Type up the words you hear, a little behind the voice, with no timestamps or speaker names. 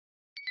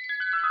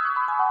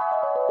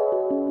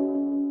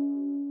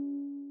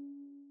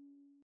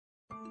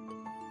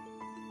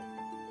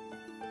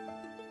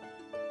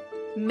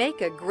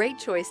Make a great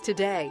choice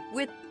today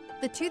with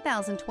the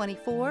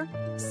 2024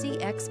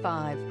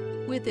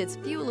 CX-5. With its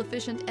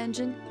fuel-efficient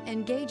engine,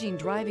 engaging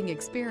driving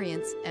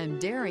experience, and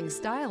daring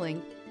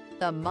styling,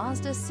 the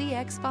Mazda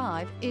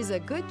CX-5 is a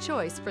good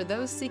choice for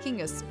those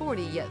seeking a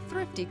sporty yet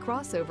thrifty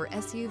crossover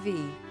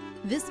SUV.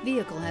 This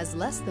vehicle has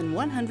less than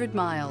 100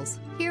 miles.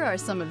 Here are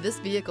some of this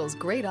vehicle's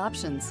great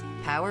options: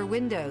 power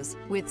windows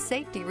with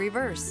safety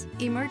reverse,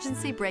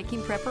 emergency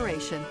braking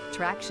preparation,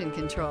 traction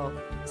control,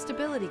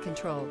 stability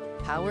control,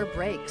 power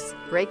brakes,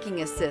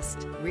 braking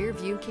assist, rear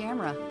view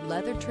camera,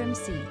 leather trim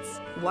seats,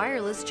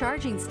 wireless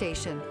charging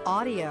station,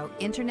 audio,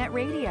 internet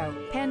radio,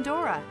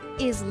 Pandora.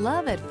 Is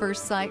love at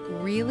first sight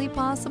really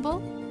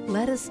possible?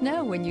 Let us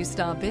know when you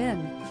stop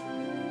in.